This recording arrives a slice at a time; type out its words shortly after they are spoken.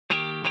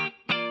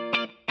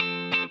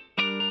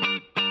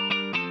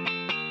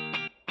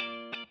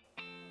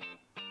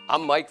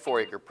I'm Mike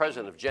Foraker,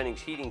 president of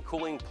Jennings Heating,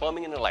 Cooling,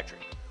 Plumbing, and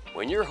Electric.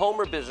 When your home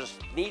or business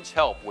needs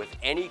help with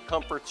any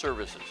comfort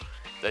services,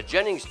 the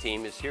Jennings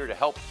team is here to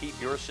help keep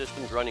your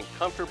systems running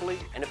comfortably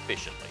and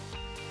efficiently.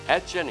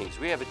 At Jennings,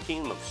 we have a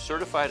team of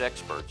certified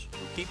experts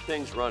who keep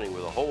things running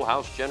with a whole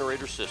house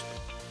generator system.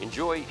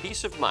 Enjoy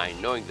peace of mind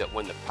knowing that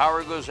when the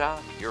power goes out,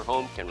 your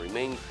home can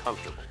remain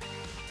comfortable.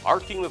 Our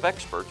team of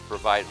experts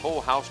provide whole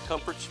house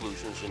comfort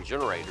solutions and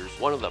generators,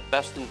 one of the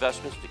best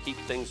investments to keep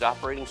things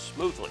operating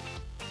smoothly.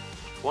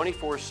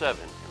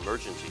 24/7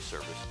 emergency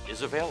service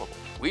is available.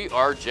 We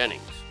are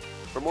Jennings.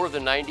 For more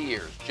than 90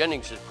 years,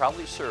 Jennings has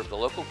proudly served the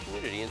local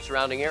community and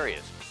surrounding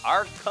areas.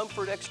 Our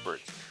comfort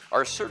experts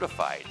are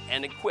certified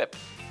and equipped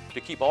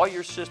to keep all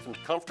your systems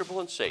comfortable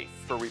and safe.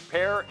 For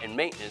repair and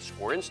maintenance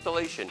or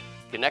installation,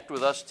 connect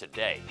with us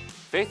today.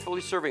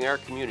 Faithfully serving our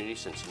community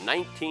since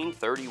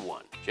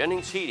 1931.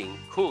 Jennings Heating,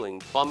 Cooling,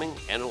 Plumbing,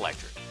 and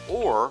Electric.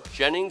 Or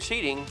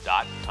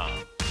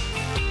JenningsHeating.com.